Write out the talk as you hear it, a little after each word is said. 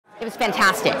It was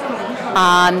fantastic.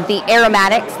 The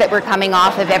aromatics that were coming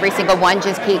off of every single one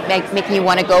just keep making you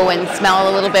want to go and smell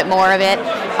a little bit more of it.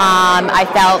 I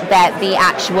felt that the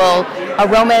actual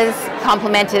aromas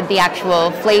complemented the actual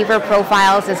flavor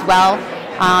profiles as well.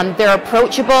 They're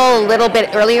approachable a little bit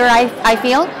earlier, I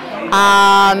feel,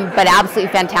 but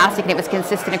absolutely fantastic, and it was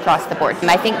consistent across the board.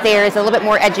 And I think there's a little bit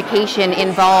more education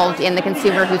involved in the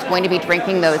consumer who's going to be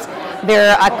drinking those.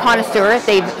 They're a connoisseur.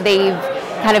 They've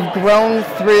kind of grown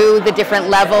through the different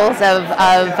levels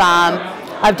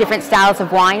of different styles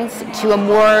of wines to a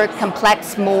more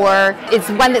complex, it's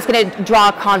one that's going to draw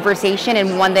a conversation,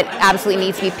 and one that absolutely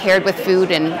needs to be paired with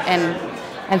food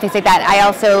and things like that. I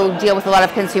also deal with a lot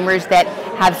of consumers that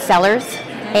have cellars,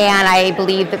 and I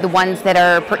believe that the ones that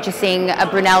are purchasing a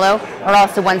Brunello are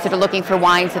also ones that are looking for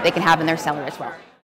wines that they can have in their cellar as well.